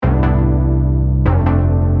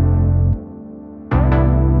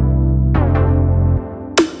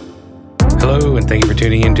Thank you for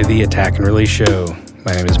tuning in to the Attack and Release Show.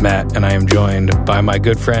 My name is Matt, and I am joined by my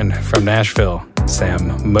good friend from Nashville,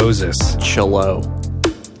 Sam Moses. Cello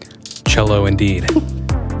indeed.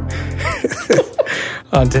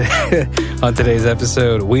 On today's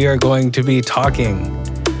episode, we are going to be talking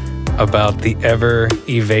about the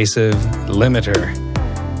ever-evasive limiter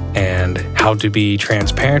and how to be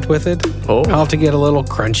transparent with it, how to get a little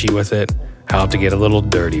crunchy with it, how to get a little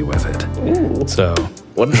dirty with it. Ooh. So,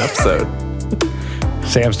 what an episode.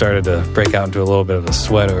 Sam started to break out into a little bit of a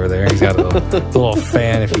sweat over there. He's got a little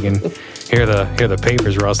fan, if you can hear the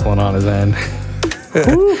papers rustling on his end.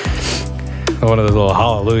 One of those little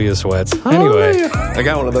hallelujah sweats. Hallelujah. Anyway. I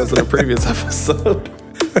got one of those in a previous episode.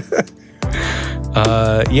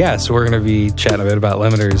 So we're going to be chatting a bit about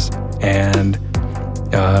limiters and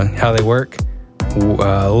how they work,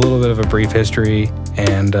 a little bit of a brief history,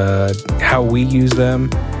 and how we use them,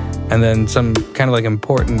 and then some kind of like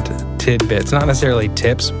important tidbits, not necessarily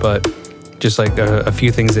tips, but just like a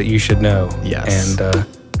few things that you should know. Yes. And I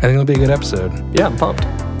think it'll be a good episode. Yeah, I'm pumped.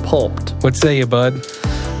 What say you, bud?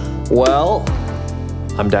 Well,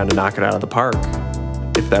 I'm down to knock it out of the park,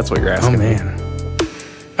 if that's what you're asking. Oh, man.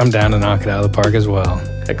 I'm down to knock it out of the park as well.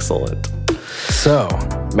 Excellent. So,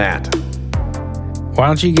 Matt, why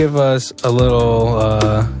don't you give us a little,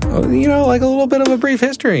 like a little bit of a brief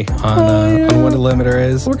history on what a limiter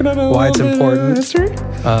is, why it's important, history?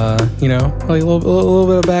 like a little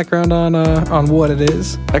bit of background on what it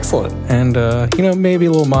is. Excellent. And maybe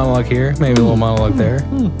a little monologue here, maybe a little monologue there.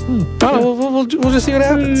 We'll just see what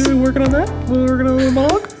happens. Working on that. We're working on a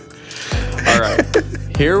monologue. All right,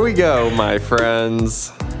 here we go, my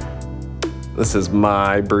friends. This is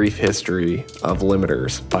my brief history of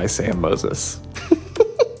limiters by Sam Moses.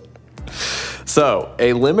 So,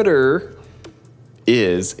 a limiter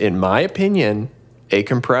is, in my opinion, a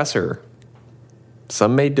compressor.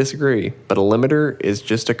 Some may disagree, but a limiter is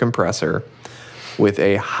just a compressor with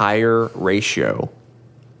a higher ratio.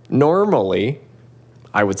 Normally,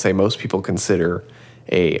 I would say most people consider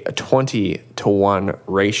a 20-to-1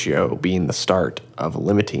 ratio being the start of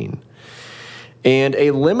limiting. And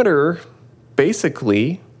a limiter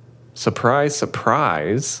basically, surprise,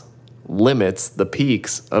 surprise, limits the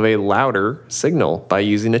peaks of a louder signal by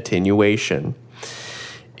using attenuation.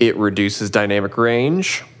 It reduces dynamic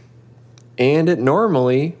range, and it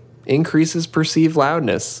normally increases perceived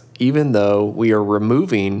loudness, even though we are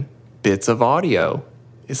removing bits of audio.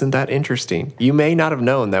 Isn't that interesting? You may not have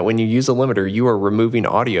known that when you use a limiter, you are removing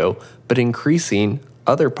audio, but increasing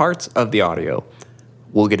other parts of the audio.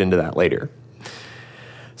 We'll get into that later.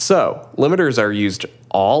 So, limiters are used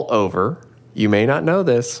all over. You may not know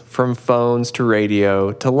this, from phones to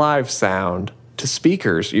radio to live sound to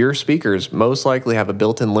speakers. Your speakers most likely have a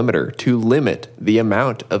built-in limiter to limit the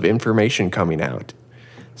amount of information coming out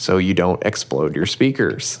so you don't explode your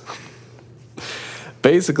speakers.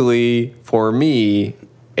 Basically, for me,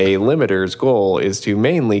 a limiter's goal is to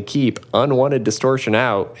mainly keep unwanted distortion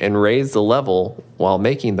out and raise the level while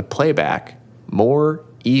making the playback more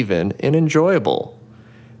even and enjoyable.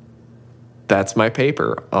 That's my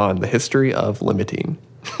paper on the history of limiting.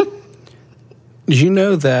 Did you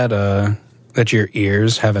know that your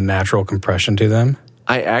ears have a natural compression to them?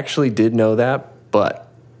 I actually did know that,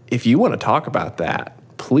 but if you want to talk about that,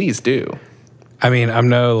 please do. I mean, I'm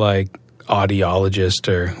no like audiologist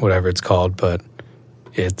or whatever it's called, but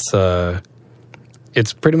it's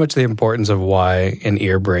pretty much the importance of why an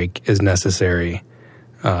ear brake is necessary.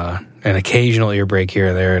 An occasional ear break here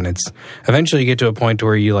and there, and it's eventually you get to a point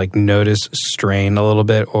where you like notice strain a little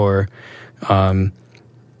bit, or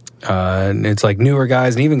it's like newer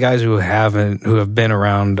guys and even guys who have been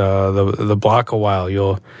around the block a while.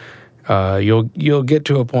 You'll get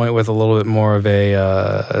to a point with a little bit more of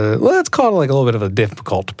let's call it like a little bit of a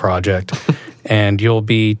difficult project, and you'll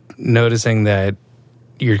be noticing that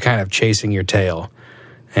you're kind of chasing your tail.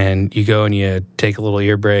 And you go and you take a little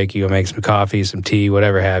ear break, you go make some coffee, some tea,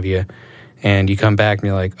 whatever have you, and you come back and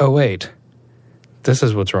you're like, oh, wait, this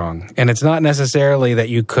is what's wrong. And it's not necessarily that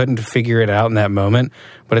you couldn't figure it out in that moment,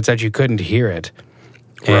 but it's that you couldn't hear it.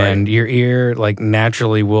 Right. And your ear, like,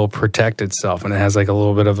 naturally will protect itself, and it has, like, a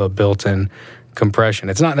little bit of a built-in compression.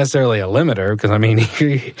 It's not necessarily a limiter, because, I mean,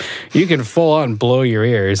 you can full-on blow your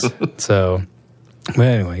ears. So, but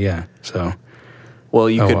anyway, yeah, so. Well,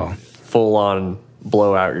 you could full-on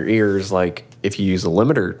blow out your ears, like if you use a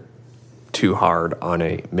limiter too hard on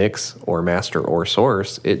a mix or master or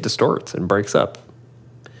source, it distorts and breaks up.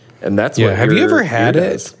 And that's what have you ever had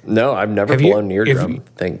it? No, I've never blown an eardrum.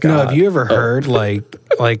 Thank God. No, have you ever heard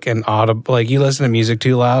like an audible, like you listen to music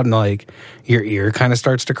too loud and like your ear kind of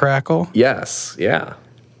starts to crackle? Yes, yeah.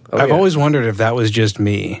 I've yeah. always wondered if that was just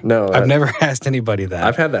me. No, I've never asked anybody that.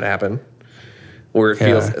 I've had that happen. Where it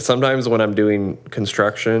feels sometimes when I'm doing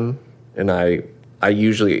construction and I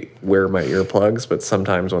usually wear my earplugs, but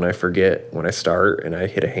sometimes when I forget when I start and I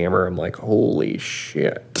hit a hammer, I'm like, holy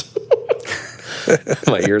shit.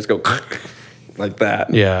 My ears go like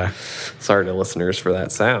that. Yeah. Sorry to listeners for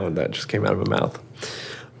that sound that just came out of my mouth.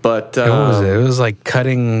 But What was it? It was like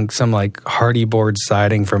cutting some like hardy board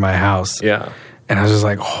siding for my house. yeah. And I was just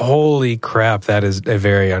like, holy crap, that is a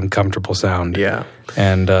very uncomfortable sound. Yeah.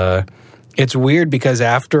 And it's weird because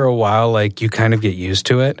after a while, like, you kind of get used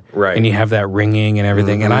to it. Right. And you have that ringing and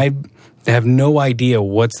everything. And I have no idea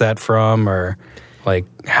what's that from or, like,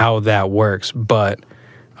 how that works. But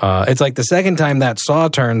it's like the second time that saw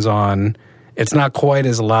turns on, it's not quite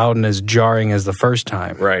as loud and as jarring as the first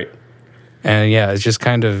time. Right. And, yeah, it's just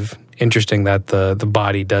kind of interesting that the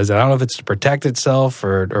body does it. I don't know if it's to protect itself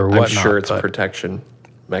or whatnot. I'm sure it's a protection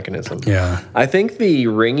mechanism. Yeah. I think the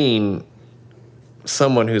ringing,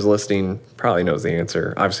 someone who's listening probably knows the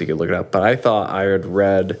answer. Obviously, you could look it up. But I thought I had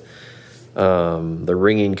read the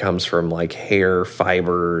ringing comes from like hair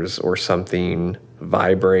fibers or something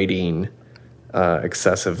vibrating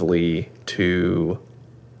excessively to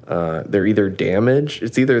they're either damaged.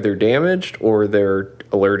 It's either they're damaged or they're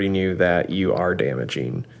alerting you that you are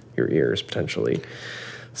damaging your ears potentially.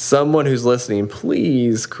 Someone who's listening,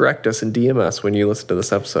 please correct us and DM us when you listen to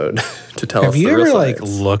this episode to tell us Have the you real ever like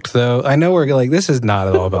science. looked though? I know we're like, this is not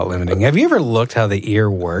at all about limiting. Have you ever looked how the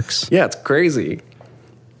ear works? Yeah, it's crazy.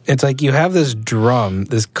 It's like you have this drum,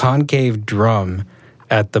 this concave drum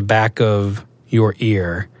at the back of your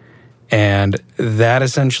ear, and that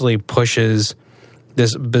essentially pushes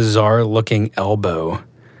this bizarre looking elbow,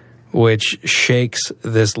 which shakes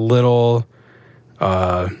this little,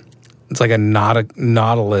 it's like a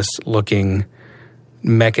nautilus looking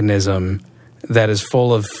mechanism that is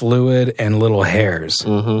full of fluid and little hairs.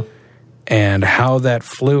 Mm-hmm. And how that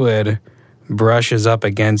fluid brushes up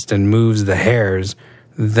against and moves the hairs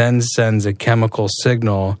then sends a chemical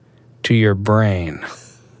signal to your brain.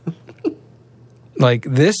 Like,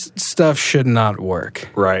 this stuff should not work.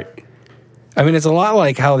 Right. I mean, it's a lot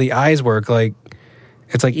like how the eyes work. Like,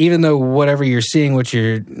 it's like even though whatever you're seeing,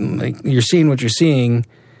 you're seeing what you're seeing,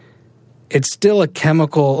 it's still a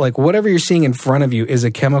chemical, like whatever you're seeing in front of you is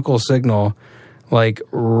a chemical signal, like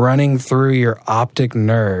running through your optic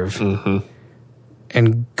nerve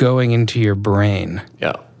and going into your brain.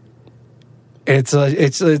 Yeah. It's I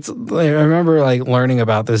remember like learning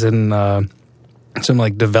about this in some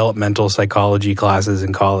like developmental psychology classes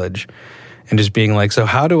in college, and just being like, so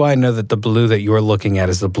how do I know that the blue that you're looking at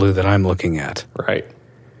is the blue that I'm looking at? Right.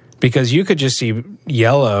 Because you could just see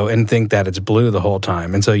yellow and think that it's blue the whole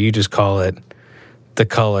time, and so you just call it the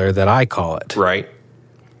color that I call it. Right.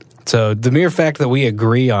 So the mere fact that we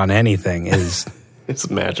agree on anything is It's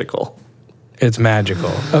magical. it's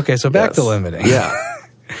magical. Okay, so back to limiting. Yeah.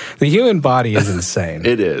 The human body is insane.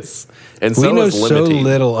 It is. And We so know is so limiting.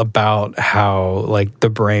 little about how like the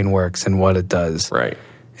brain works and what it does. Right.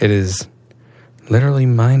 It is literally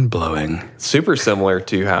mind-blowing. Super similar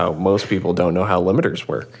to how most people don't know how limiters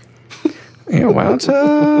work. Yeah, why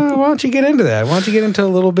don't you get into that? Why don't you get into a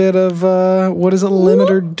little bit of what is a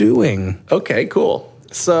limiter doing? Okay, cool.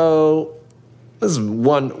 So this is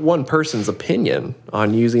one person's opinion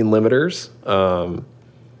on using limiters.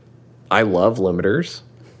 I love limiters.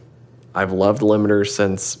 I've loved limiters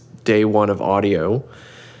since day one of audio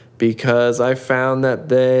because I found that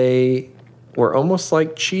they were almost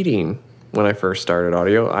like cheating when I first started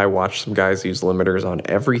audio. I watched some guys use limiters on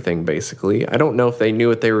everything, basically. I don't know if they knew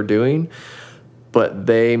what they were doing, but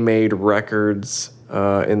they made records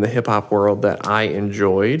in the hip-hop world that I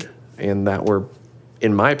enjoyed and that were,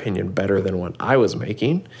 in my opinion, better than what I was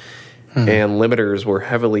making. And limiters were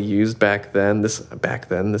heavily used back then. This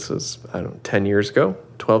was, I don't know, 10 years ago,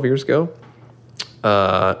 12 years ago.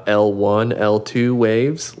 L1, L2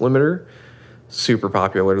 waves limiter. Super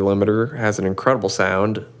popular limiter. Has an incredible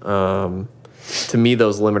sound. To me,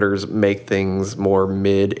 those limiters make things more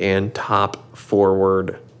mid and top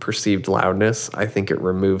forward perceived loudness. I think it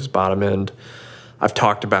removes bottom end. I've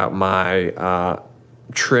talked about my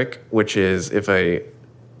trick, which is if a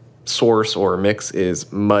source or mix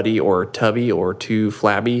is muddy or tubby or too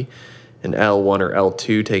flabby, an L1 or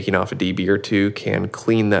L2 taking off a dB or two can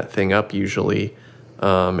clean that thing up usually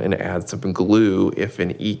and add some glue if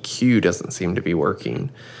an EQ doesn't seem to be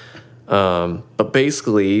working. But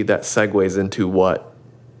basically that segues into what,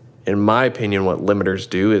 in my opinion, what limiters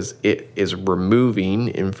do is it is removing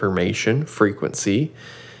information, frequency,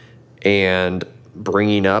 and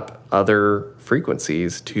bringing up other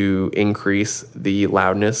frequencies to increase the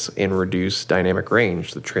loudness and reduce dynamic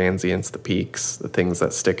range, the transients, the peaks, the things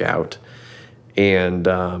that stick out. And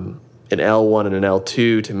an L1 and an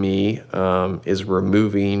L2 to me is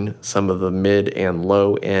removing some of the mid and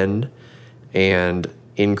low end and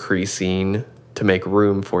increasing to make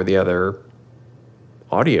room for the other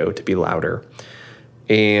audio to be louder.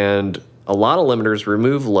 And a lot of limiters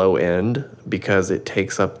remove low end because it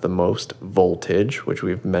takes up the most voltage, which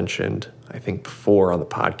we've mentioned, I think, before on the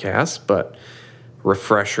podcast. But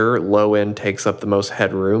refresher, low end takes up the most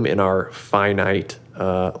headroom in our finite,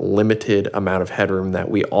 limited amount of headroom that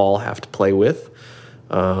we all have to play with.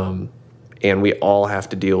 And we all have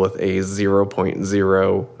to deal with a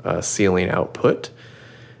 0.0 ceiling output.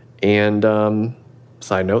 And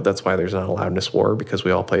side note, that's why there's not a loudness war, because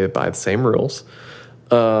we all play it by the same rules.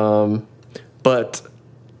 But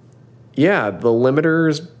yeah, the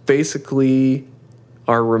limiters basically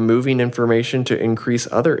are removing information to increase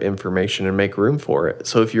other information and make room for it.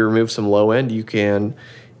 So if you remove some low end, you can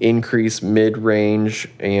increase mid-range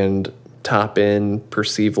and top-end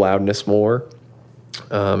perceived loudness more,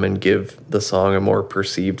 and give the song a more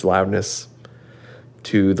perceived loudness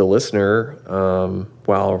to the listener,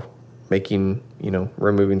 while making,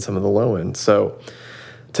 removing some of the low end. So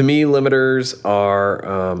to me, limiters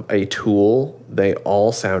are a tool. They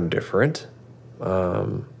all sound different.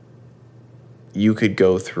 You could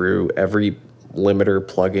go through every limiter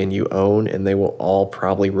plugin you own, and they will all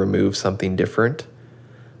probably remove something different.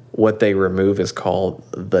 What they remove is called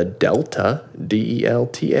the delta,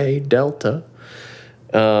 D-E-L-T-A, delta.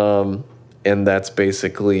 And that's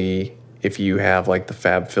basically, if you have like the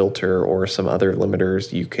FabFilter or some other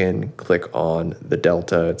limiters, you can click on the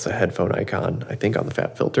delta. It's a headphone icon, I think, on the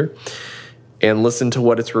FabFilter, and listen to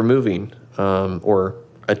what it's removing, or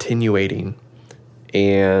attenuating.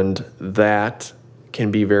 And that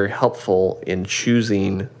can be very helpful in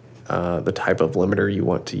choosing the type of limiter you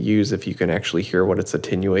want to use if you can actually hear what it's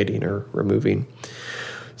attenuating or removing.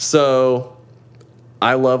 So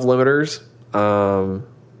I love limiters.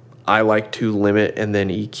 I like to limit and then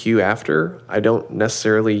EQ after. I don't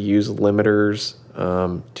necessarily use limiters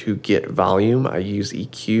to get volume. I use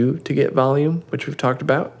EQ to get volume, which we've talked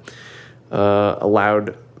about. A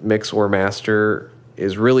loud mix or master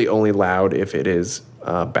is really only loud if it is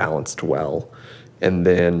balanced well. And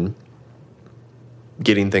then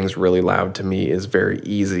getting things really loud to me is very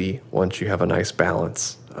easy once you have a nice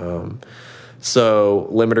balance. So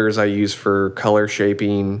limiters I use for color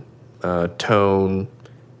shaping, tone,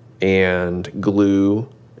 and glue.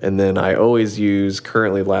 And then I always use,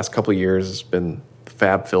 currently the last couple of years, it's been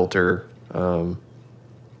FabFilter Pro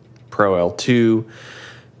L2,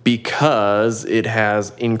 because it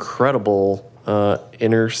has incredible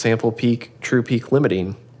inner sample peak, true peak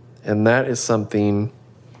limiting. And that is something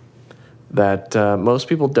that most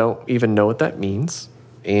people don't even know what that means.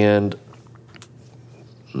 And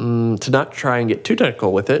to not try and get too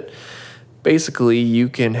technical with it, basically you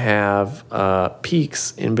can have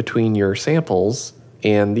peaks in between your samples,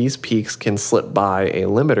 and these peaks can slip by a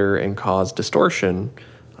limiter and cause distortion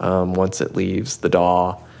once it leaves the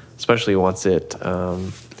DAW, especially once it,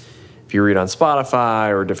 if you read on Spotify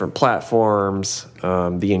or different platforms,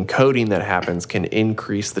 the encoding that happens can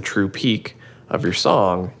increase the true peak of your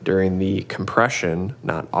song during the compression,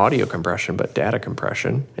 not audio compression, but data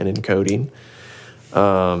compression and encoding.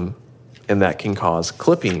 And that can cause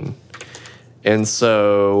clipping. And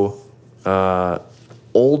so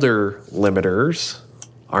older limiters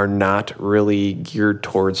are not really geared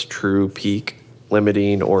towards true peak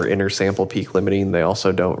limiting or inner sample peak limiting. They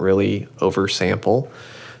also don't really oversample.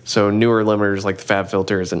 So newer limiters like the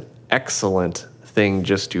FabFilter is an excellent thing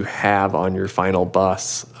just to have on your final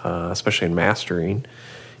bus, especially in mastering.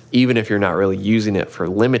 Even if you're not really using it for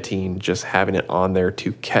limiting, just having it on there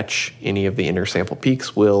to catch any of the inner sample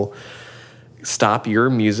peaks will stop your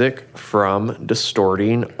music from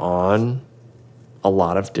distorting on a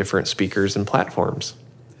lot of different speakers and platforms.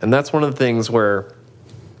 And that's one of the things where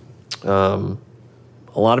a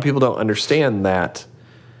lot of people don't understand that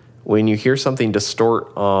when you hear something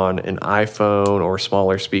distort on an iPhone or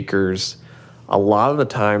smaller speakers, a lot of the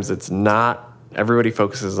times it's not, everybody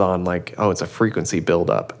focuses on like, oh, it's a frequency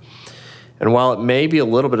buildup. And while it may be a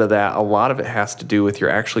little bit of that, a lot of it has to do with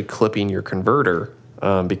you're actually clipping your converter,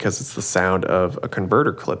 because it's the sound of a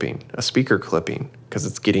converter clipping, a speaker clipping, because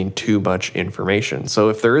it's getting too much information. So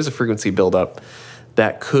if there is a frequency buildup,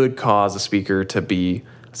 that could cause a speaker to be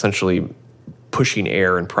essentially pushing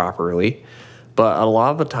air improperly. But a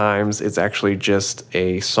lot of the times it's actually just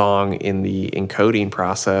a song in the encoding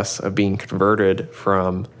process of being converted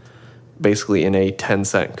from basically in a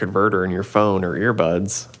 10-cent converter in your phone or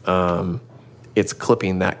earbuds, it's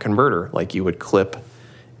clipping that converter like you would clip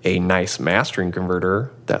a nice mastering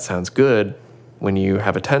converter. That sounds good. When you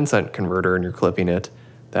have a 10-cent converter and you're clipping it,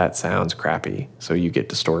 that sounds crappy. So you get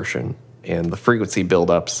distortion. And the frequency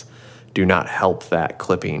buildups do not help that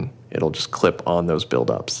clipping. It'll just clip on those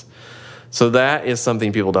buildups. So that is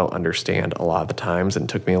something people don't understand a lot of the times, and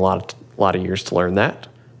it took me a lot of years to learn that.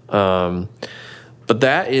 But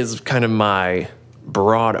that is kind of my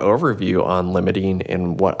broad overview on limiting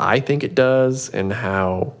and what I think it does and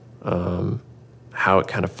how it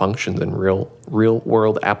kind of functions in real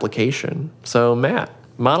world application. So Matt,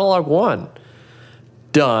 monologue 1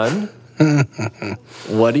 done.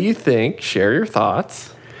 What do you think? Share your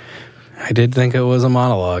thoughts. I did think it was a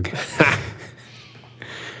monologue.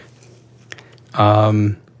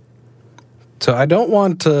 So I don't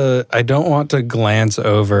want to glance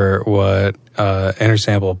over what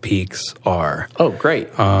intersample peaks are. Oh,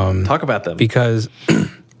 great. Talk about them. Because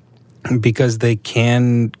they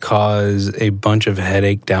can cause a bunch of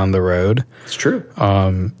headache down the road. It's true.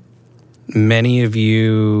 Many of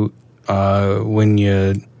you,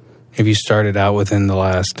 if you started out within the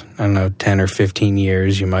last, 10 or 15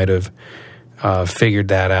 years, you might have figured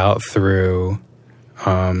that out through,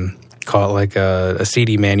 call it like a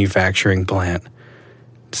CD manufacturing plant,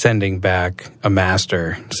 sending back a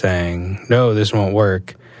master saying, no, this won't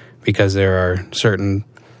work because there are certain,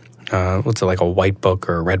 like a white book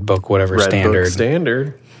or a red book, whatever red standard. Book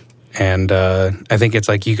standard. And I think it's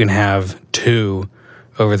like you can have 2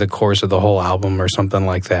 over the course of the whole album or something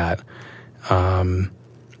like that.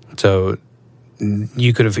 So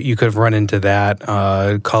you could have run into that.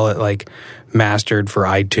 Call it like mastered for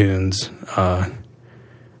iTunes.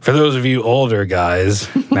 For those of you older guys,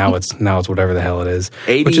 now it's whatever the hell it is.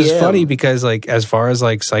 ADM. Which is funny because like as far as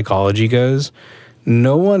like psychology goes,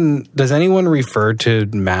 does anyone refer to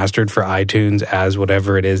mastered for iTunes as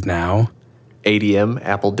whatever it is now? ADM,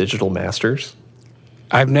 Apple Digital Masters.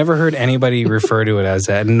 I've never heard anybody refer to it as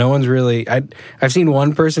that. And no one's really... I've seen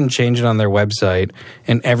one person change it on their website,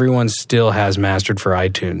 and everyone still has mastered for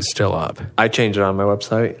iTunes still up. I changed it on my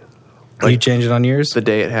website. You changed it on yours? The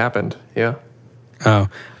day it happened, yeah. Oh.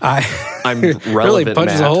 I'm relevant, really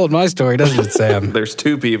punches Matt. a hole in my story, doesn't it, Sam? There's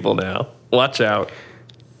 2 people now. Watch out.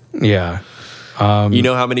 Yeah. You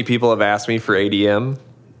know how many people have asked me for ADM?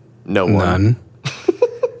 No one. None.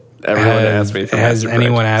 Everyone asked me for Has Mastered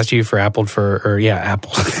anyone for asked you for Apple.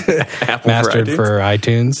 Apple Mastered for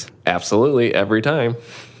iTunes? Absolutely, every time.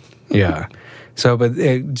 Yeah. So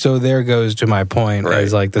there goes to my point, right.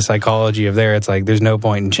 Is like the psychology of there. It's like there's no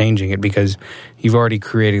point in changing it because you've already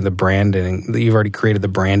created the branding. You've already created the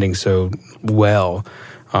branding so well.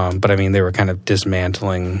 But I mean, they were kind of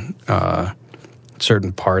dismantling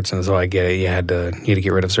certain parts, and so I get it. You had to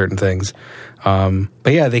get rid of certain things.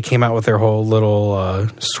 But yeah, they came out with their whole little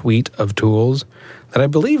suite of tools that I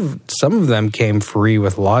believe some of them came free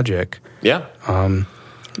with Logic. Yeah.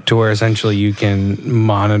 To where essentially you can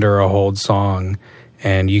monitor a whole song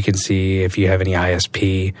and you can see if you have any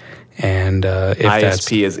ISP and if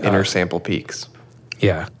ISP is intersample peaks.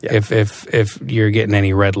 Yeah. If you're getting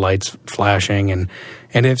any red lights flashing and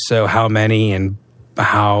if so, how many and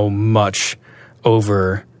how much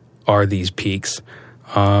over are these peaks?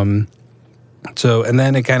 So, and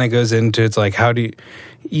then it kind of goes into, it's like, how do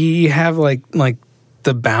you have like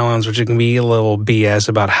the balance, which it can be a little BS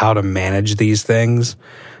about how to manage these things.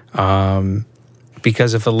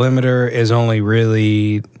 Because if a limiter is only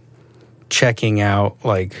really checking out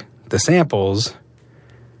like the samples,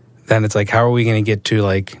 then it's like, how are we going to get to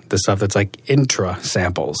like the stuff that's like intra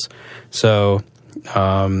samples? So,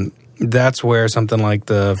 that's where something like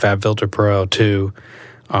the FabFilter Pro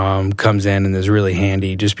L2 comes in and is really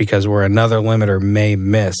handy, just because where another limiter may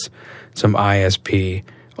miss some ISP,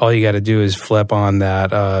 all you got to do is flip on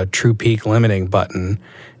that true peak limiting button.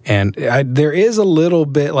 And there is a little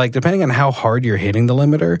bit, like depending on how hard you're hitting the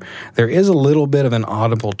limiter, there is a little bit of an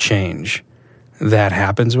audible change that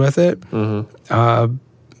happens with it. Mm-hmm.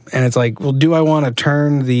 And it's like, well, do I want to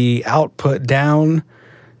turn the output down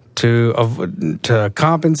to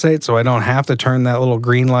compensate so I don't have to turn that little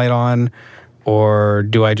green light on? Or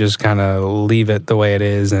do I just kind of leave it the way it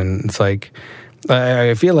is? And it's like,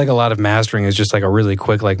 I feel like a lot of mastering is just like a really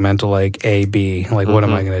quick, like mental, like A, B, like what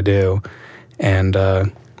am I going to do? And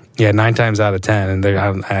 9 times out of 10, and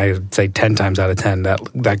I'd say 10 times out of 10,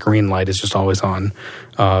 that green light is just always on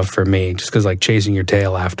for me, just because like chasing your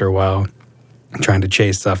tail after a while trying to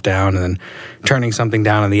chase stuff down and then turning something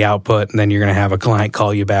down in the output, and then you're going to have a client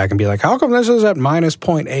call you back and be like, how come this is at minus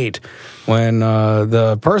 0.8 when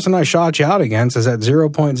the person I shot you out against is at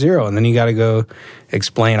 0.0? And then you got to go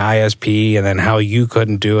explain ISP and then how you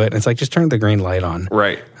couldn't do it. And it's like, just turn the green light on.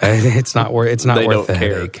 Right. It's not worth the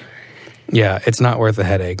headache. Yeah, it's not worth the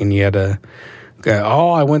headache. And you had to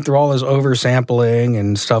I went through all this oversampling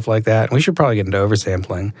and stuff like that. We should probably get into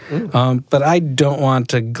oversampling. But I don't want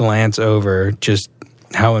to glance over just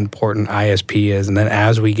how important ISP is. And then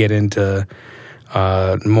as we get into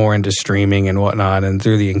more into streaming and whatnot and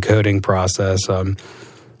through the encoding process,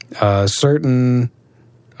 certain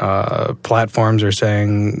platforms are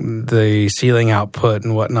saying the ceiling output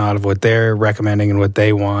and whatnot of what they're recommending and what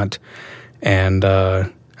they want. And I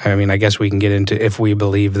mean, I guess we can get into if we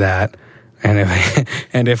believe that.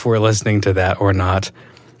 And if we're listening to that or not.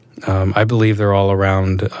 I believe they're all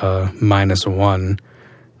around -1,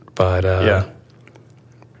 but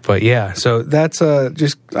yeah. So that's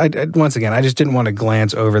just once again, I just didn't want to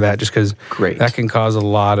glance over that just because that can cause a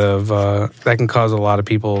lot of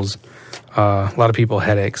people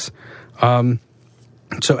headaches. So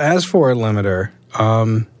as for a limiter,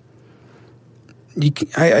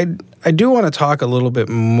 I do want to talk a little bit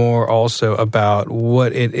more also about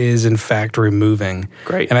what it is in fact removing.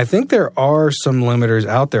 Great. And I think there are some limiters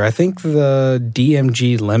out there. I think the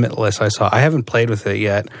DMG Limitless I haven't played with it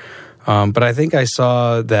yet, but I think I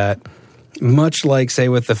saw that much like, say,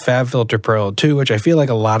 with the FabFilter Pro L2, which I feel like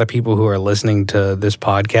a lot of people who are listening to this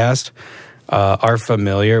podcast are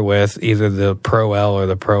familiar with either the Pro L or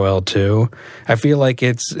the Pro L2. I feel like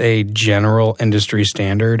it's a general industry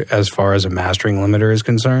standard as far as a mastering limiter is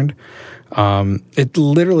concerned. It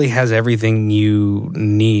literally has everything you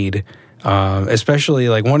need, especially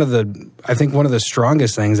like one of the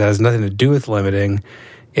strongest things that has nothing to do with limiting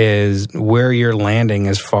is where you're landing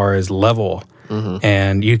as far as level.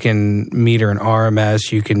 And you can meter in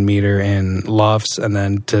RMS, you can meter in LUFS, and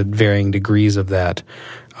then to varying degrees of that.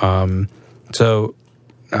 So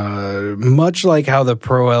much like how the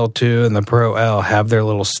Pro L2 and the Pro L have their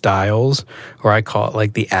little styles, or I call it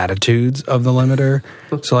like the attitudes of the limiter.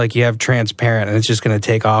 So like you have transparent, and it's just going to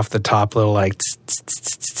take off the top little like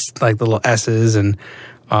little S's and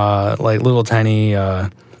like little tiny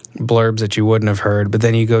blurbs that you wouldn't have heard. But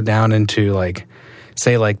then you go down into like,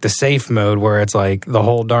 say like the safe mode where it's like the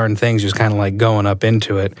whole darn thing's just kind of like going up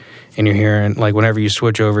into it, and you're hearing like whenever you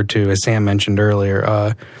switch over to, as Sam mentioned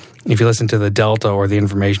earlier, if you listen to the delta or the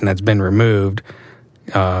information that's been removed,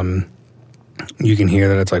 you can hear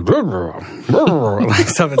that it's like like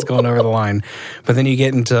stuff that's going over the line. But then you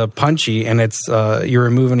get into punchy, and it's you're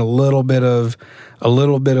removing a little bit of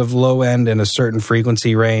low end in a certain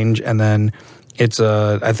frequency range, and then it's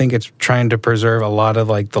I think it's trying to preserve a lot of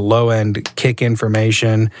like the low end kick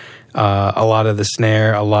information, a lot of the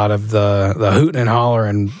snare, a lot of the hooting and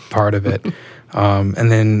hollering part of it. And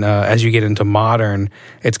then as you get into modern,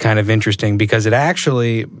 it's kind of interesting because it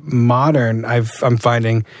actually, modern, I'm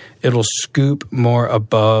finding it'll scoop more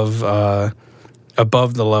above the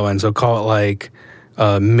low end. So call it like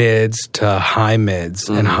mids to high mids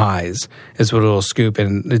and highs is what it'll scoop.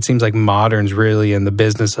 And it seems like modern's really in the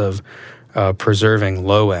business of preserving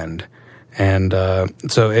low end. And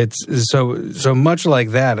so it's so much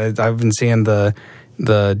like that. I've been seeing the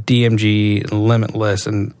DMG Limitless,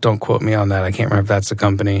 and don't quote me on that. I can't remember if that's the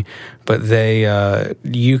company, but they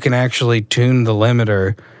you can actually tune the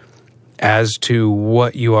limiter as to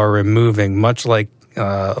what you are removing, much like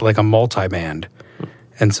a multi-band.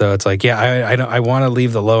 And so it's like, I want to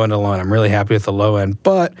leave the low end alone. I'm really happy with the low end,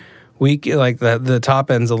 but we like the top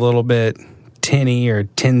end's a little bit tinny or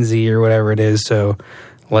tinsy or whatever it is. So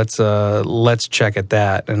let's check at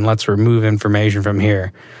that and let's remove information from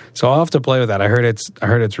here. So I'll have to play with that. I heard it's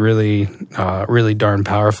really really darn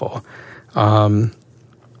powerful. So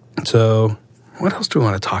what else do we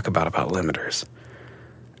want to talk about limiters?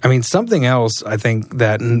 I mean, something else I think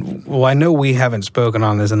that, well, I know we haven't spoken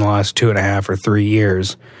on this in the last 2.5 or 3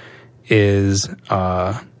 years is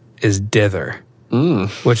dither,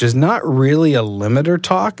 which is not really a limiter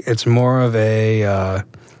talk. It's more of a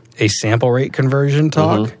sample rate conversion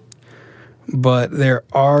talk. But there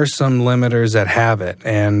are some limiters that have it.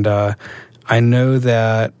 And I know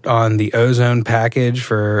that on the Ozone package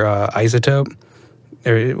for Isotope,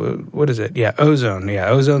 or what is it? Yeah, Ozone. Yeah,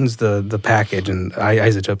 Ozone's the package, and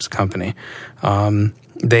Isotope's company.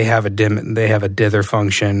 They have a dither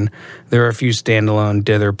function. There are a few standalone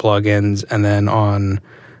dither plugins, and then on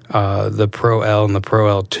the Pro L and the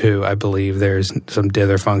Pro L2, I believe there's some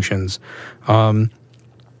dither functions.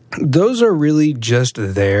 Those are really just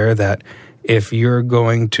there that if you're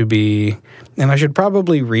going to be, and I should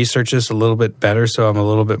probably research this a little bit better so I'm a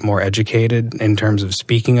little bit more educated in terms of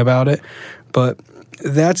speaking about it, but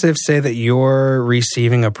that's if, say, that you're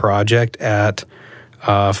receiving a project at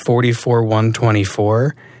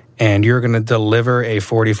 44.124 and you're going to deliver a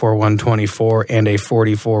 44.124 and a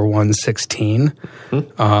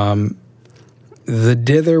 44.116, the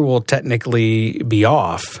dither will technically be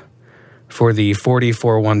off for the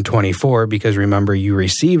 44.124 because, remember, you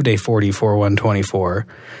received a 44.124.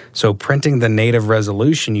 So printing the native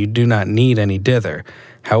resolution, you do not need any dither.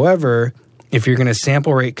 However, if you're going to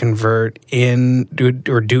sample rate convert do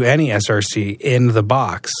any SRC in the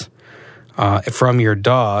box from your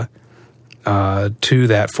DAW to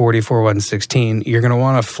that 44.116, you're going to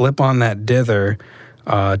want to flip on that dither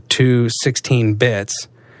to 16 bits,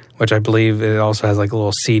 which I believe it also has like a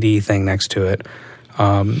little CD thing next to it.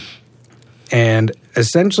 And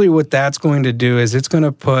essentially what that's going to do is it's going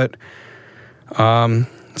to put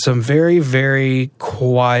some very, very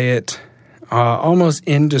quiet, almost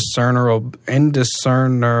indiscernible, I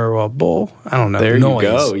don't know, there noise. You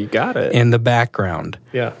go. You got it. In the background.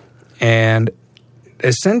 Yeah. And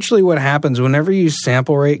essentially what happens whenever you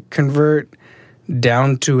sample rate convert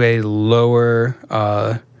down to a lower,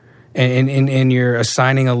 and you're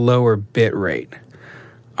assigning a lower bit rate,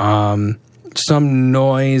 some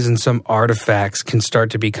noise and some artifacts can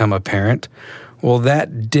start to become apparent. Well,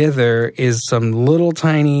 that dither is some little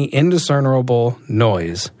tiny indiscernible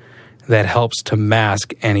noise that helps to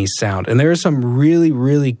mask any sound. And there are some really,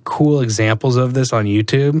 really cool examples of this on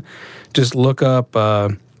YouTube. Just look up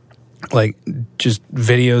just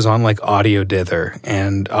videos on like audio dither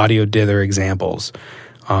and audio dither examples.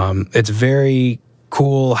 It's very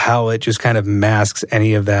cool how it just kind of masks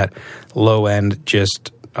any of that low end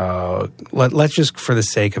just let's just, for the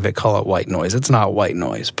sake of it, call it white noise. It's not white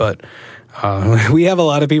noise, but we have a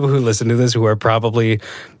lot of people who listen to this who are probably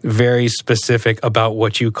very specific about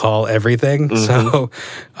what you call everything. Mm-hmm. So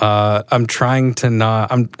I'm trying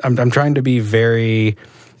to be very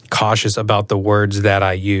cautious about the words that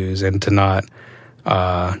I use and to not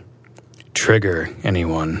trigger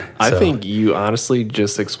anyone. I think you honestly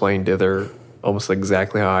just explained dither almost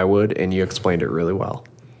exactly how I would, and you explained it really well.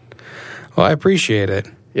 Well, I appreciate it.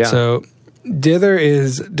 Yeah. So dither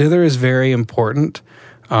is very important.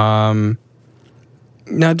 Now,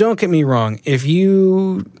 don't get me wrong. If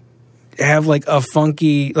you have like a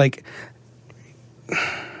funky, like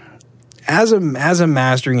as a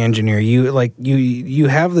mastering engineer, you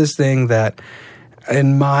have this thing that,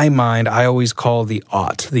 in my mind, I always call the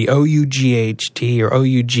ought, the OUGHT or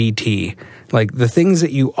OUGT, like the things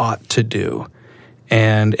that you ought to do.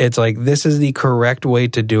 And it's like, this is the correct way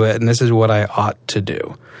to do it, and this is what I ought to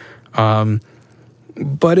do.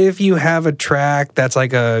 But if you have a track that's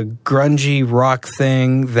like a grungy rock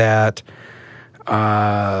thing that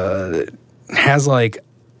has like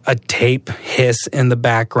a tape hiss in the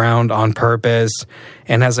background on purpose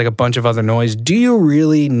and has like a bunch of other noise, do you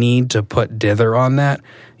really need to put dither on that?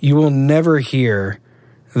 You will never hear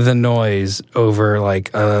the noise over like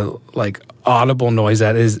audible noise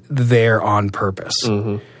that is there on purpose.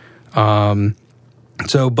 Mm-hmm.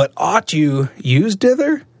 But ought you use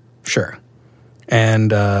dither? Sure.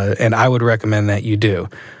 And I would recommend that you do.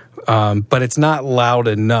 But it's not loud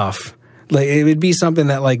enough. Like, it would be something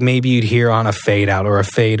that like maybe you'd hear on a fade out or a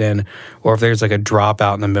fade in, or if there's like a drop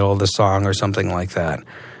out in the middle of the song or something like that.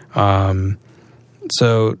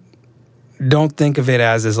 So don't think of it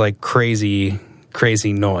as like crazy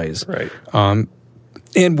noise. Right.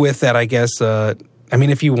 And with that, I guess,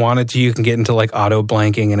 if you wanted to, you can get into like auto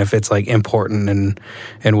blanking and if it's like important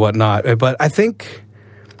and whatnot. But I think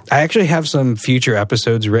I actually have some future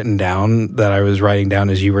episodes written down that I was writing down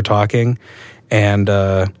as you were talking. And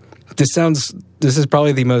this is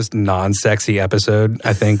probably the most non-sexy episode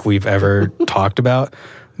I think we've ever talked about.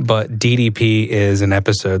 But DDP is an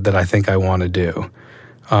episode that I think I want to do.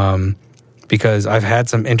 Because I've had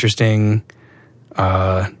some interesting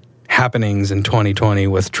happenings in 2020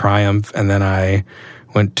 with Triumph, and then I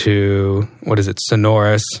went to,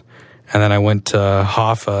 Sonorous, and then I went to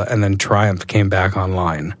Hoffa, and then Triumph came back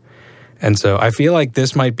online. And so I feel like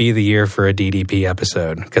this might be the year for a DDP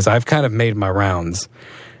episode, because I've kind of made my rounds,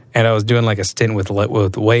 and I was doing like a stint with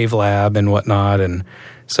Wavelab and whatnot, and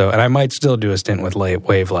I might still do a stint with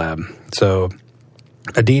Wavelab. So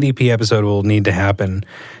a DDP episode will need to happen,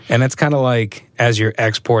 and it's kind of like as you're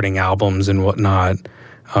exporting albums and whatnot,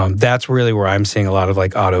 that's really where I'm seeing a lot of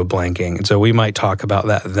like auto blanking, and so we might talk about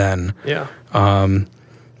that then. Yeah.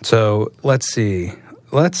 So let's see.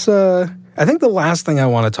 Let's I think the last thing I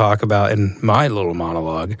want to talk about in my little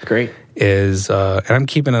monologue Great. is, and I'm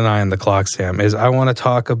keeping an eye on the clock, Sam, is I want to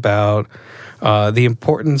talk about the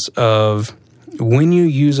importance of when you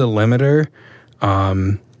use a limiter,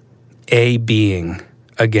 A being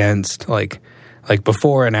against like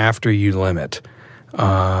before and after you limit.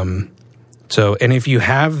 So, and if you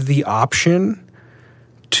have the option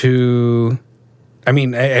to, I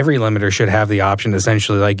mean, every limiter should have the option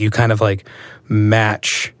essentially, like you kind of like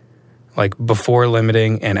match like before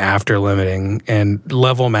limiting and after limiting, and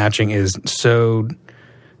level matching is so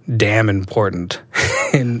damn important.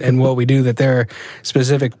 and what we do, that there are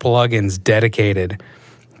specific plugins dedicated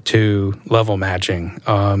to level matching.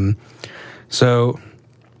 So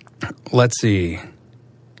let's see.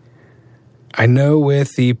 I know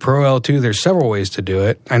with the Pro L2, there's several ways to do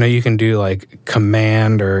it. I know you can do like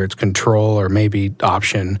command or it's control or maybe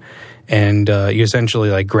option, and you essentially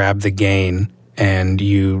like grab the gain and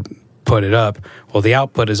you put it up. Well, the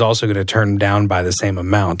output is also going to turn down by the same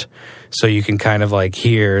amount. So you can kind of like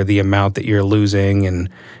hear the amount that you're losing and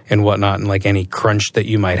whatnot, and like any crunch that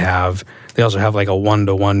you might have. They also have like a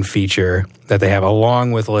 1-to-1 feature that they have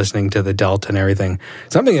along with listening to the delta and everything.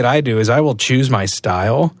 Something that I do is I will choose my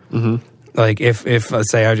style. Mm-hmm. Like if let's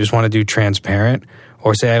say I just want to do transparent,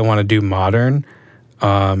 or say I want to do modern,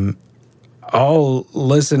 I'll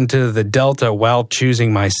listen to the delta while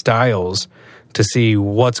choosing my styles to see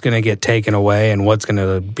what's going to get taken away and what's going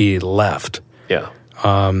to be left. Yeah.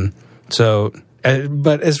 So,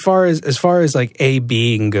 but as far as like A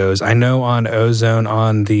being goes, I know on Ozone,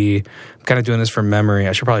 I'm kind of doing this from memory.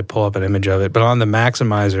 I should probably pull up an image of it. But on the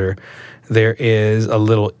maximizer, there is a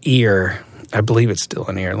little ear. I believe it's still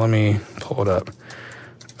an ear. Let me pull it up.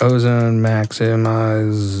 Ozone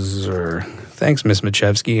maximizer. Thanks, Miss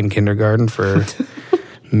Machevsky in kindergarten, for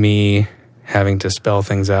me having to spell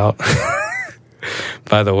things out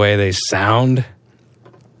by the way they sound.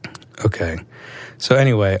 Okay. So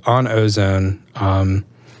anyway, on Ozone, so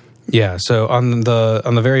on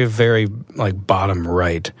the very, very like bottom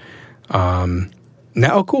right, now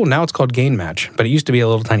it's called gain match, but it used to be a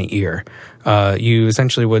little tiny ear. You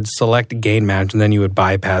essentially would select gain match, and then you would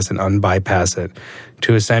bypass and unbypass it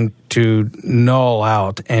to null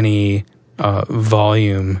out any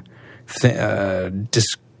volume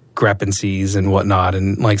discrepancies and whatnot.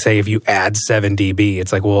 And like say if you add 7 dB,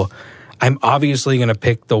 it's like, well, I'm obviously going to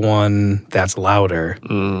pick the one that's louder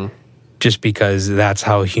just because that's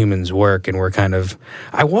how humans work. And we're kind of,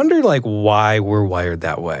 I wonder like why we're wired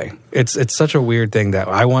that way. It's such a weird thing that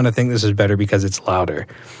I want to think this is better because it's louder.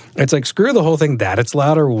 It's like, screw the whole thing that it's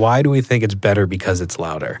louder. Why do we think it's better because it's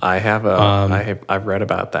louder? I've read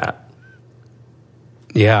about that.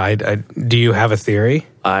 Yeah. Do you have a theory?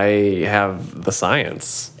 I have the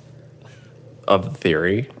science of the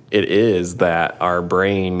theory. It is that our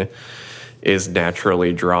brain is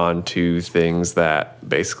naturally drawn to things that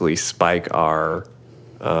basically spike our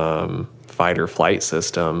fight or flight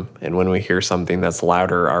system. And when we hear something that's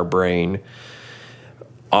louder,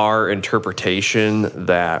 our interpretation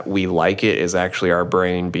that we like it is actually our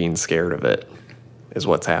brain being scared of it, is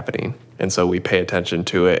what's happening. And so we pay attention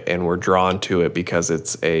to it, and we're drawn to it because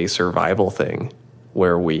it's a survival thing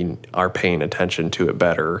where we are paying attention to it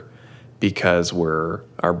better, because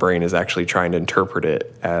our brain is actually trying to interpret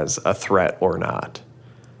it as a threat or not.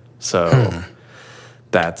 So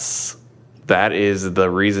that is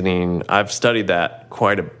the reasoning. I've studied that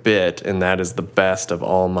quite a bit, and that is the best of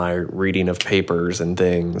all my reading of papers and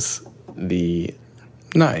things. The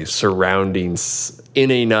nice surroundings,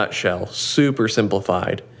 in a nutshell, super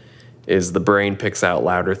simplified, is the brain picks out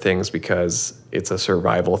louder things because it's a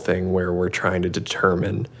survival thing where we're trying to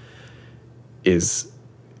determine is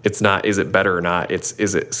it better or not?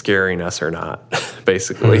 Is it scaring us or not,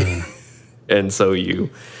 basically. And so you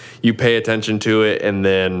pay attention to it, and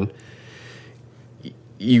then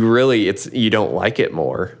you don't like it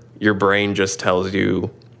more. Your brain tells you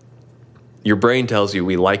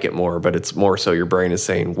we like it more, but it's more so your brain is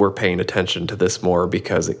saying we're paying attention to this more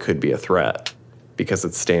because it could be a threat, because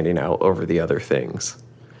it's standing out over the other things.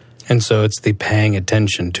 And so it's the paying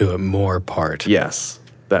attention to it more part. Yes.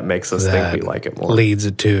 That makes us think we like it more. Leads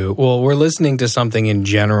it to, well, we're listening to something in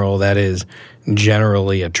general that is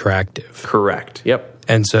generally attractive. Correct. Yep.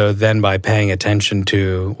 And so then by paying attention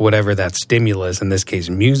to whatever that stimulus, in this case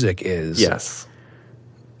music, is, yes,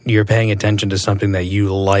 you're paying attention to something that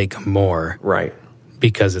you like more. Right.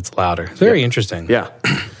 Because it's louder. Very interesting. Yeah.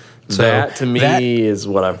 So that to me is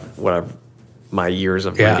what I've my years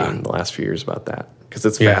of reading the last few years about that, because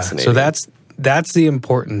it's fascinating. So that's the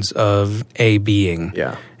importance of A being,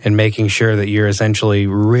 yeah, and making sure that you're essentially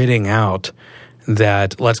ridding out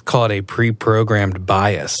that, let's call it a pre-programmed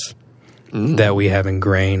bias that we have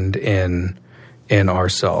ingrained in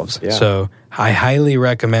ourselves. Yeah. So I highly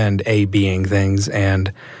recommend A-Bing things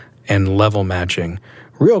and level matching.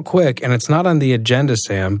 Real quick, and it's not on the agenda,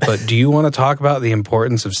 Sam, but do you want to talk about the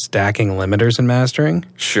importance of stacking limiters in mastering?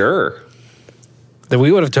 Sure. That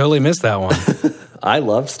we would have totally missed that one. I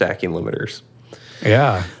love stacking limiters.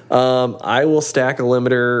 Yeah. I will stack a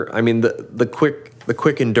limiter. I mean, the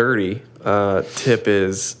quick and dirty tip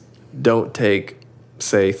is don't take,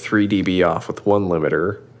 say, 3 dB off with one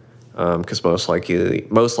limiter, because most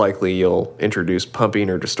likely you'll introduce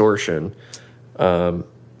pumping or distortion.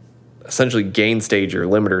 Essentially gain stage your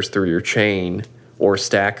limiters through your chain or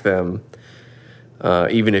stack them.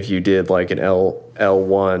 Even if you did like an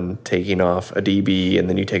L1 taking off a dB and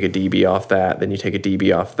then you take a dB off that, then you take a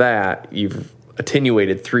dB off that, you've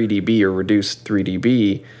attenuated 3 dB or reduced 3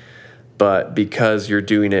 dB. But because you're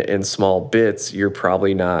doing it in small bits, you're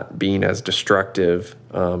probably not being as destructive.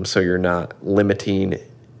 So you're not limiting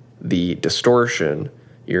the distortion.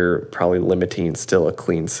 You're probably limiting still a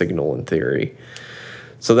clean signal in theory.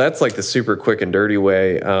 So that's like the super quick and dirty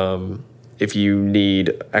way. If you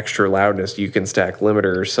need extra loudness, you can stack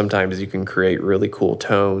limiters. Sometimes you can create really cool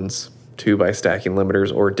tones too by stacking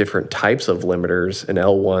limiters, or different types of limiters, an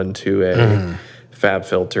L1 to a Fab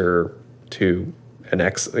Filter to an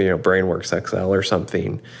BrainWorks XL or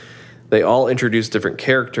something. They all introduce different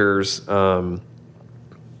characters. And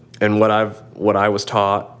what I was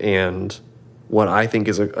taught and what I think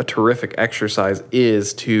is a terrific exercise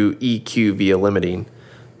is to EQ via limiting.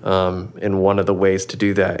 And one of the ways to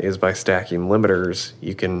do that is by stacking limiters.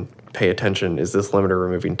 You can pay attention. Is this limiter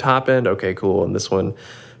removing top end? Okay, cool. And this one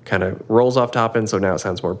kind of rolls off top end, so now it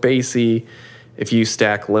sounds more bassy. If you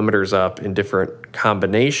stack limiters up in different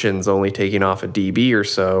combinations, only taking off a dB or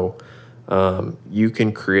so, you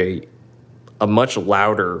can create a much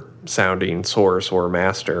louder sounding source or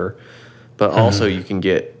master. But also you can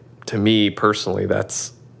get, to me personally,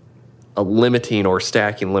 that's a limiting or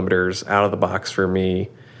stacking limiters out of the box for me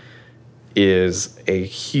is a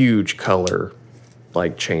huge color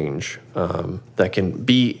like change that can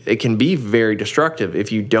be very destructive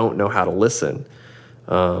if you don't know how to listen,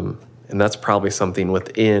 and that's probably something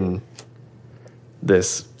within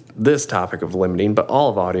this topic of limiting, but all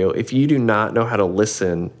of audio. If you do not know how to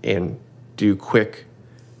listen and do quick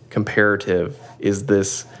comparative, is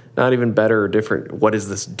this not even better or different? What is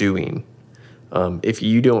this doing? If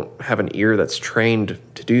you don't have an ear that's trained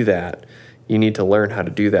to do that, you need to learn how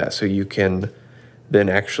to do that so you can then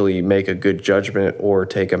actually make a good judgment or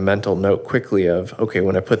take a mental note quickly of, okay,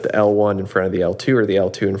 when I put the L1 in front of the L2 or the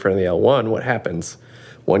L2 in front of the L1, what happens?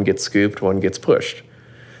 One gets scooped, one gets pushed.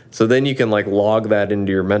 So then you can like log that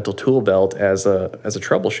into your mental tool belt as a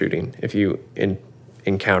troubleshooting. If you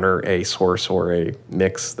encounter a source or a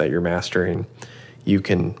mix that you're mastering, you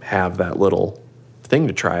can have that little thing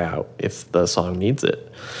to try out if the song needs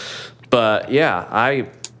it. But yeah,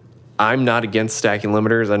 I'm not against stacking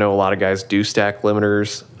limiters. I know a lot of guys do stack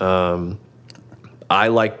limiters. I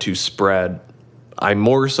like to spread. I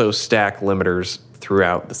more so stack limiters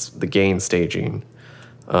throughout the gain staging.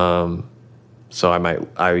 So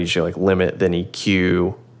I usually like limit, then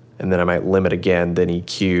EQ, and then I might limit again, then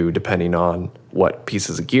EQ, depending on what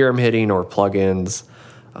pieces of gear I'm hitting or plugins.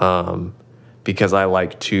 Because I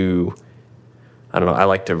like to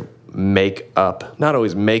make up, not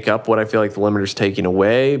always make up what I feel like the limiter's taking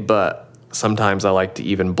away, but sometimes I like to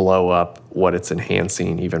even blow up what it's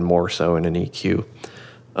enhancing even more so in an EQ.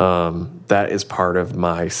 That is part of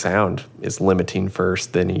my sound, is limiting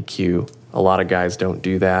first, then EQ. A lot of guys don't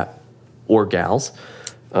do that, or gals.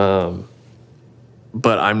 But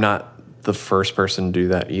I'm not the first person to do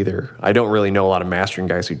that either. I don't really know a lot of mastering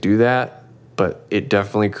guys who do that, but it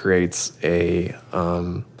definitely creates a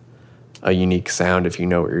unique sound if you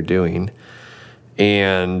know what you're doing.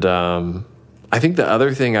 And I think the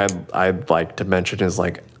other thing I'd like to mention is,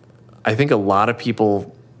 like, I think a lot of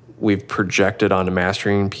people we've projected onto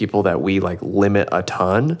mastering people that we like limit a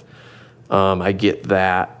ton. I get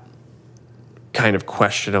that kind of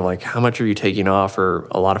question of like, how much are you taking off? Or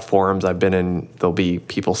a lot of forums I've been in, there'll be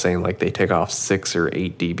people saying like they take off 6 or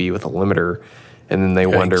 8 dB with a limiter, and then they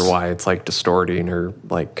wonder why it's like distorting or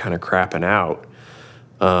like kind of crapping out.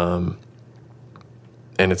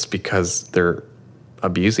 And it's because they're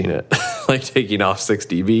abusing it, like taking off 6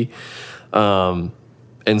 dB.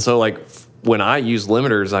 And so like when I use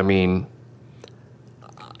limiters, I mean,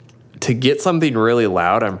 to get something really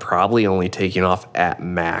loud, I'm probably only taking off at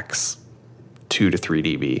max 2 to 3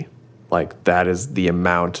 dB. Like that is the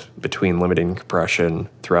amount between limiting and compression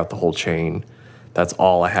throughout the whole chain. That's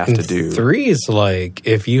all I have to do. 3 is like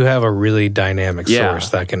if you have a really dynamic source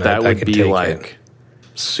that would be like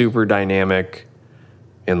super dynamic,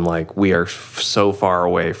 and like we are so far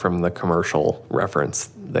away from the commercial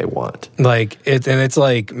reference they want. Like it's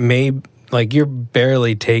like maybe like you're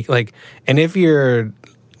barely and if you're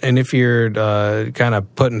kind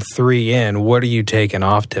of putting 3 in, what are you taking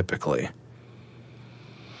off typically?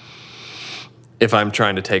 If I'm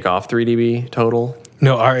trying to take off 3 dB total?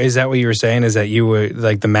 No, is that what you were saying? Is that you would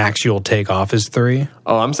like the max you'll take off is 3?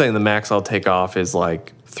 Oh, I'm saying the max I'll take off is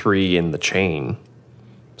like 3 in the chain.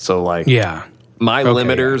 So like, yeah, my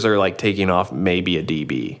limiters are like taking off maybe a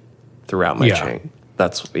dB throughout my chain.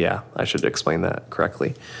 I should explain that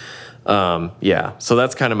correctly. So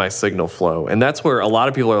that's kind of my signal flow, and that's where a lot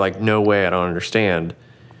of people are like, no way, I don't understand.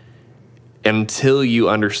 Until you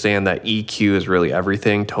understand that EQ is really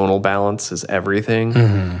everything, tonal balance is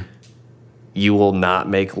everything, you will not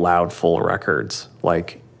make loud full records.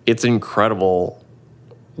 Like, it's incredible.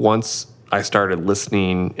 Once I started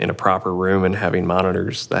listening in a proper room and having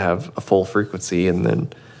monitors that have a full frequency, and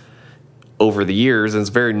then over the years, and it's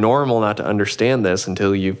very normal not to understand this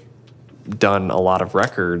until you've done a lot of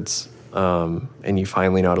records, and you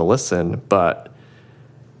finally know how to listen. But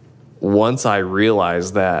once I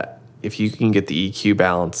realized that if you can get the EQ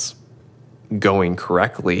balance going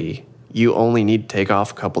correctly, you only need to take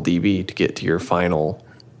off a couple dB to get to your final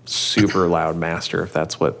super loud master, if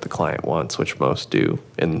that's what the client wants, which most do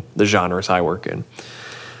in the genres I work in.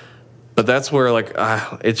 But that's where, like,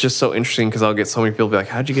 it's just so interesting because I'll get so many people be like,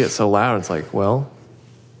 how'd you get it so loud? It's like, well,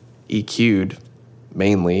 EQ'd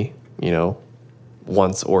mainly,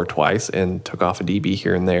 once or twice, and took off a dB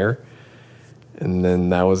here and there, and then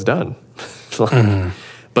that was done.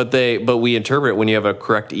 But we interpret it when you have a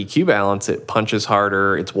correct EQ balance, it punches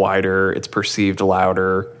harder, it's wider, it's perceived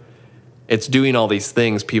louder. It's doing all these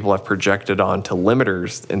things people have projected onto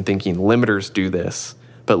limiters and thinking limiters do this,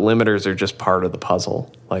 but limiters are just part of the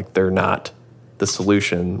puzzle. Like, they're not the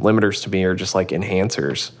solution. Limiters to me are just like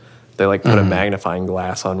enhancers. They like put a magnifying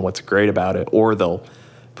glass on what's great about it, or they'll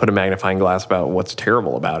put a magnifying glass about what's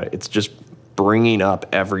terrible about it. It's just bringing up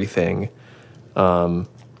everything. And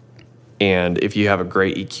if you have a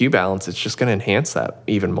great EQ balance, it's just going to enhance that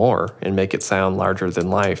even more and make it sound larger than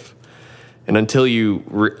life. And until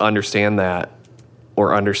you understand that,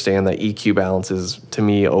 or understand that EQ balance is, to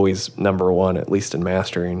me, always number one, at least in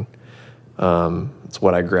mastering, it's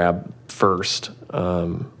what I grab first.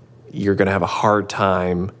 You're going to have a hard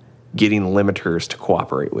time getting limiters to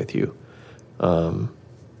cooperate with you.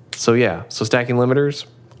 So stacking limiters,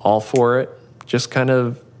 all for it. Just kind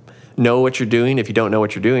of know what you're doing. If you don't know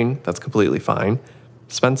what you're doing, that's completely fine.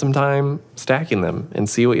 Spend some time stacking them and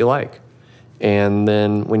see what you like. And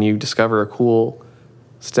then when you discover a cool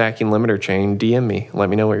stacking limiter chain, DM me. Let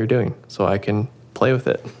me know what you're doing so I can play with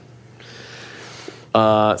it.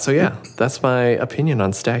 That's my opinion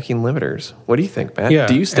on stacking limiters. What do you think, Matt? Yeah,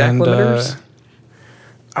 do you stack limiters?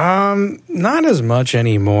 Not as much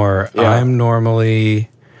anymore. Yeah.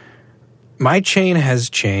 My chain has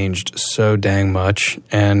changed so dang much,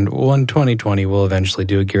 and in 2020 we'll eventually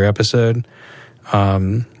do a gear episode.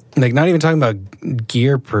 Like, not even talking about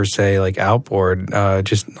gear per se, like outboard,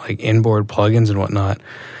 just like inboard plugins and whatnot.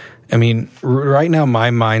 I mean, right now my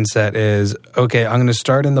mindset is, okay, I'm going to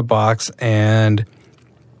start in the box, and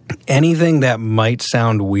anything that might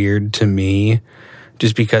sound weird to me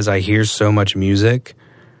just because I hear so much music,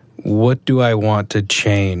 what do I want to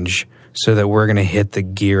change so that we're going to hit the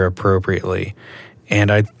gear appropriately?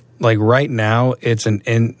 And I, like, right now,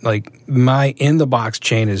 my in the box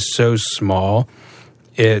chain is so small.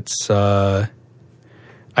 It's, I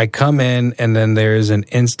come in, and then there's an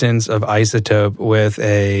instance of Isotope with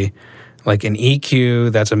an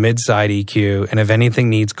EQ that's a mid-side EQ. And if anything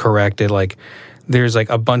needs corrected, like, there's like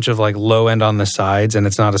a bunch of like low end on the sides, and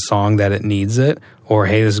it's not a song that it needs it, or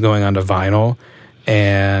hey, this is going onto vinyl,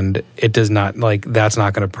 and it does not, like, that's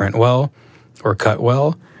not going to print well or cut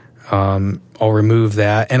well. I'll remove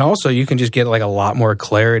that. And also you can just get like a lot more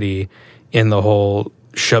clarity in the whole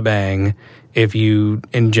shebang if you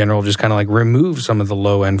in general just kind of like remove some of the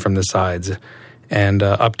low end from the sides and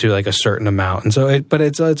up to like a certain amount. And so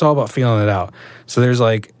it's all about feeling it out. So there's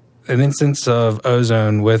like an instance of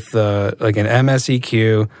Ozone with like an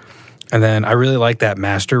MSEQ, and then I really like that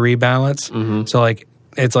master rebalance. Mm-hmm. So like,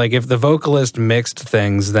 it's like if the vocalist mixed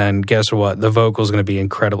things, then guess what? The vocal's going to be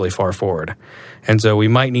incredibly far forward. And so we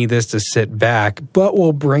might need this to sit back, but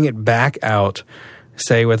we'll bring it back out,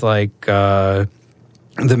 say with like the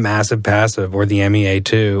Massive Passive or the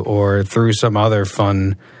MEA2 or through some other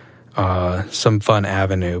fun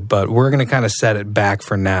avenue. But we're going to kind of set it back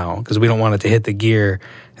for now because we don't want it to hit the gear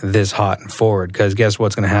this hot and forward, because guess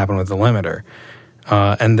what's going to happen with the limiter?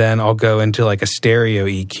 And then I'll go into like a stereo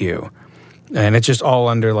EQ. And it's just all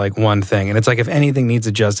under like one thing. And it's like if anything needs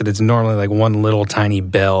adjusted, it's normally like one little tiny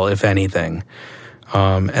bell, if anything.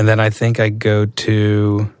 And then I think I go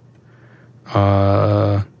to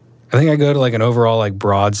like an overall like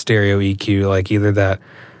broad stereo EQ, like either that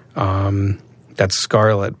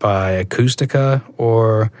Scarlett by Acoustica,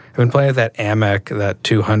 or I've been playing with that Amec, that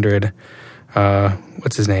 200,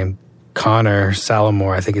 what's his name? Connor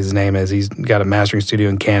Salamore, I think his name is. He's got a mastering studio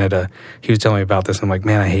in Canada. He was telling me about this, and I'm like,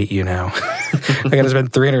 man, I hate you now. I got to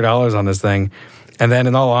spend $300 on this thing. And then,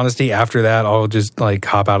 in all honesty, after that, I'll just like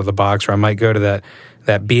hop out of the box, or I might go to that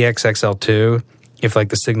BXXL2 if like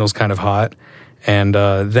the signal's kind of hot. And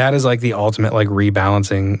that is like the ultimate like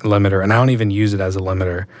rebalancing limiter, and I don't even use it as a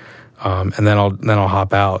limiter. And then I'll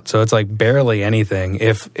hop out. So it's like barely anything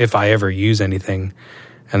if I ever use anything.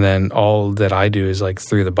 And then all that I do is like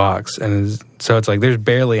through the box. And so it's like there's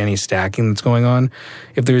barely any stacking that's going on.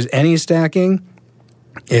 If there's any stacking,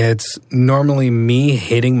 it's normally me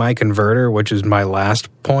hitting my converter, which is my last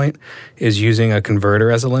point, is using a converter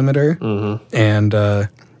as a limiter. Mm-hmm. And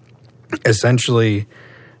essentially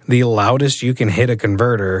the loudest you can hit a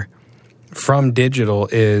converter from digital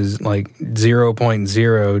is like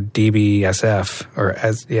 0.0 dBSF, or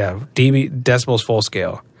decibels full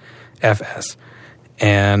scale, FS.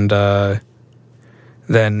 And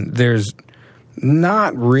then there's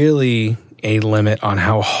not really a limit on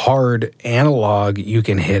how hard analog you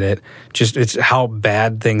can hit it. Just it's how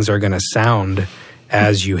bad things are going to sound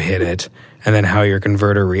as you hit it, and then how your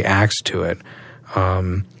converter reacts to it.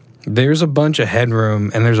 There's a bunch of headroom,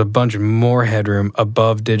 and there's a bunch more headroom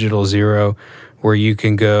above digital 0 where you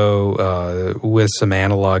can go with some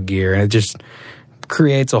analog gear, and it just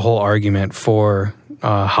creates a whole argument for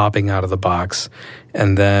hopping out of the box.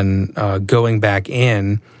 And then going back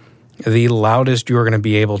in, the loudest you're going to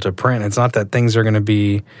be able to print. It's not that things are going to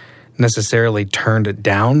be necessarily turned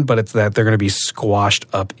down, but it's that they're going to be squashed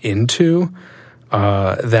up into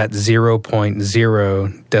that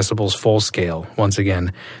 0.0 decibels full scale, once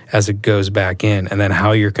again, as it goes back in. And then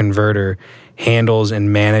how your converter handles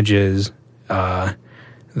and manages that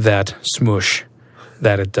smoosh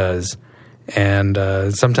that it does. And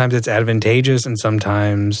sometimes it's advantageous, and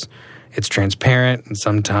sometimes it's transparent, and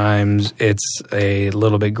sometimes it's a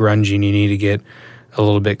little bit grungy, and you need to get a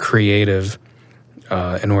little bit creative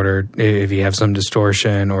in order, if you have some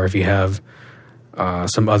distortion or if you have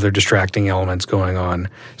some other distracting elements going on.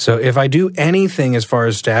 So if I do anything as far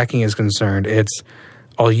as stacking is concerned,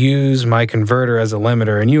 I'll use my converter as a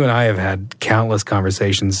limiter. And you and I have had countless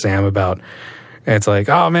conversations, Sam, about it's like,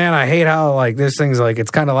 oh man, I hate how like this thing's like it's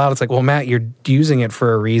kind of loud. It's like, well, Matt, you're using it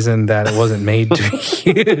for a reason that it wasn't made to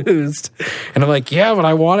be used. And I'm like, yeah, but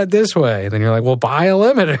I want it this way. And then you're like, well, buy a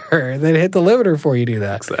limiter, and then hit the limiter before you do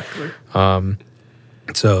that. Exactly.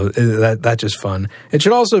 So that's just fun. It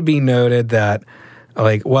should also be noted that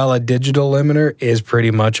like while a digital limiter is pretty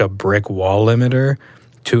much a brick wall limiter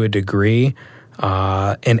to a degree,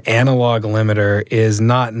 an analog limiter is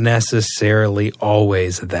not necessarily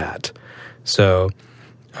always that. So,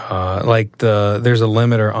 there's a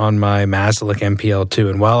limiter on my Masilic MPL2,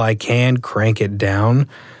 and while I can crank it down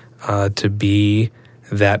to be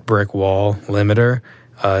that brick wall limiter,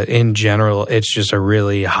 in general, it's just a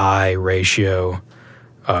really high ratio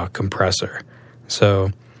compressor. So,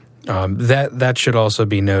 that should also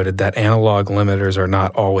be noted that analog limiters are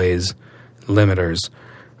not always limiters.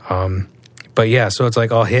 But yeah, so it's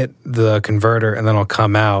like I'll hit the converter and then I'll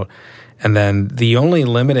come out. And then the only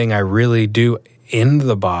limiting I really do in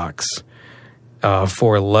the box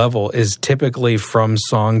for level is typically from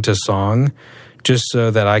song to song, just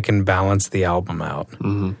so that I can balance the album out.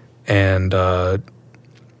 Mm-hmm. And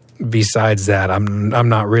besides that, I'm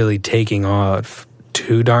not really taking off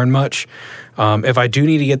too darn much. If I do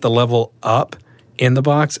need to get the level up in the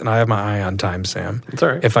box, and I have my eye on time, Sam. It's all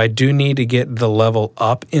right. If I do need to get the level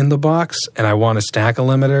up in the box and I want to stack a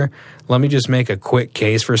limiter, let me just make a quick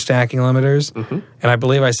case for stacking limiters. Mm-hmm. And I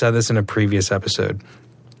believe I said this in a previous episode.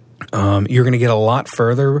 You're going to get a lot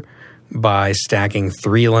further by stacking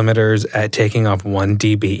 3 limiters at taking off 1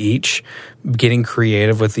 dB each, getting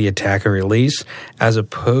creative with the attack and release, as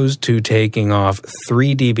opposed to taking off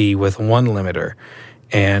 3 dB with 1 limiter.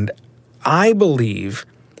 And I believe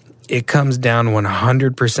it comes down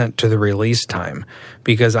 100% to the release time,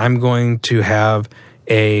 because I'm going to have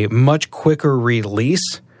a much quicker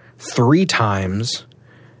release 3 times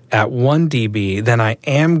at 1 dB than I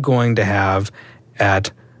am going to have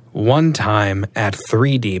at 1 time at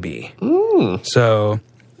 3 dB. So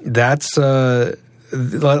that's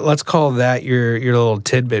let's call that your little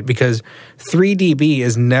tidbit, because 3 dB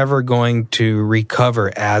is never going to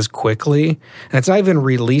recover as quickly. And it's not even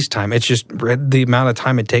release time. It's just the amount of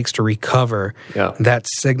time it takes to recover that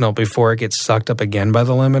signal before it gets sucked up again by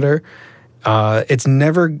the limiter. 3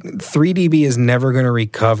 dB is never going to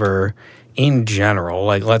recover in general.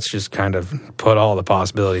 Like, let's just kind of put all the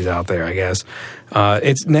possibilities out there, I guess.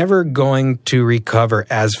 It's never going to recover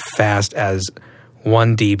as fast as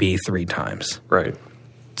 1 dB 3 times. Right.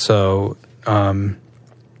 So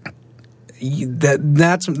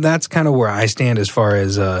that's kind of where I stand as far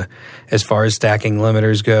as stacking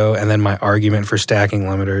limiters go, and then my argument for stacking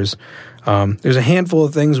limiters. There's a handful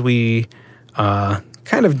of things we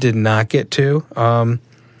kind of did not get to,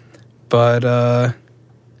 but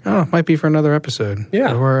I don't know, might be for another episode.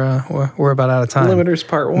 Yeah, we're about out of time. Limiters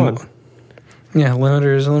Part 1. Yeah,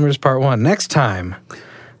 limiters Part 1. Next time,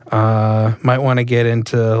 might want to get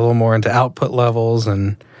into a little more into output levels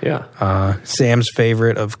and Sam's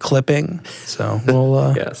favorite of clipping. So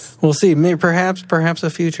we'll we'll see. Maybe perhaps a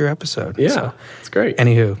future episode. Yeah, so, it's great.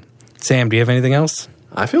 Anywho, Sam, do you have anything else?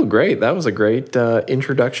 I feel great. That was a great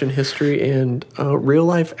introduction, history, and real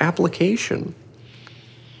life application.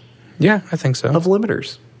 Yeah, I think so. Of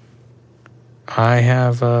limiters. I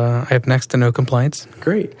have next to no complaints.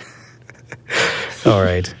 Great. All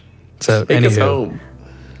right. So take us home.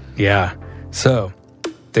 Yeah. So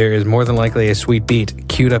there is more than likely a sweet beat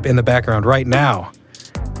queued up in the background right now,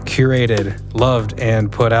 curated, loved,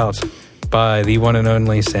 and put out by the one and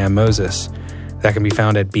only Sam Moses. That can be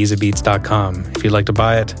found at bizabeats.com. If you'd like to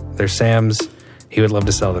buy it, they're Sam's. He would love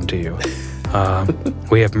to sell them to you.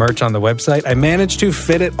 We have merch on the website. I managed to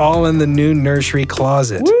fit it all in the new nursery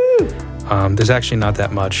closet. Woo! There's actually not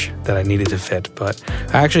that much that I needed to fit, but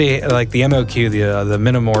I actually, like the MOQ, the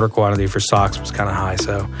minimum order quantity for socks was kind of high,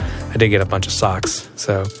 so I did get a bunch of socks.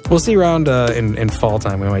 So we'll see around in fall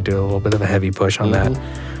time. We might do a little bit of a heavy push on that.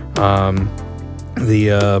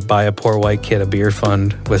 The Buy a Poor White Kid a Beer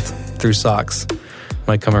Fund through socks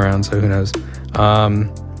might come around, so who knows.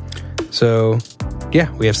 So yeah,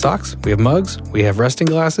 we have socks, we have mugs, we have resting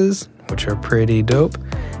glasses, which are pretty dope,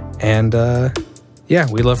 and yeah,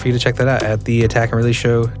 we'd love for you to check that out at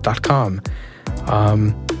theattackandreleaseshow.com.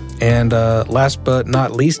 And last but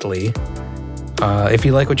not leastly, if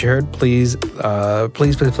you like what you heard, please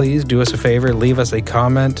do us a favor, leave us a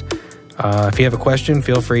comment. If you have a question,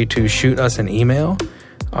 feel free to shoot us an email.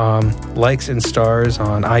 Likes and stars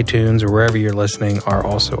on iTunes or wherever you're listening are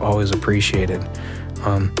also always appreciated.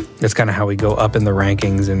 That's kind of how we go up in the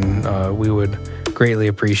rankings, and we would greatly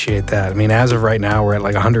appreciate that. I mean, as of right now, we're at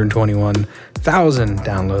like 121,000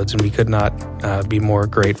 downloads, and we could not be more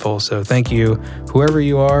grateful. So thank you, whoever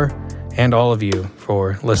you are, and all of you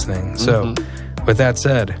for listening. So with that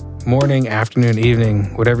said, morning, afternoon,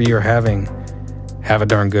 evening, whatever you're having, have a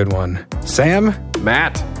darn good one. Sam?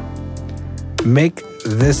 Matt? Make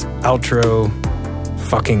this outro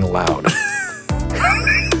fucking loud.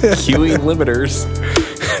 Cueing limiters.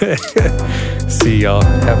 See y'all.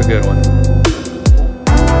 Have a good one.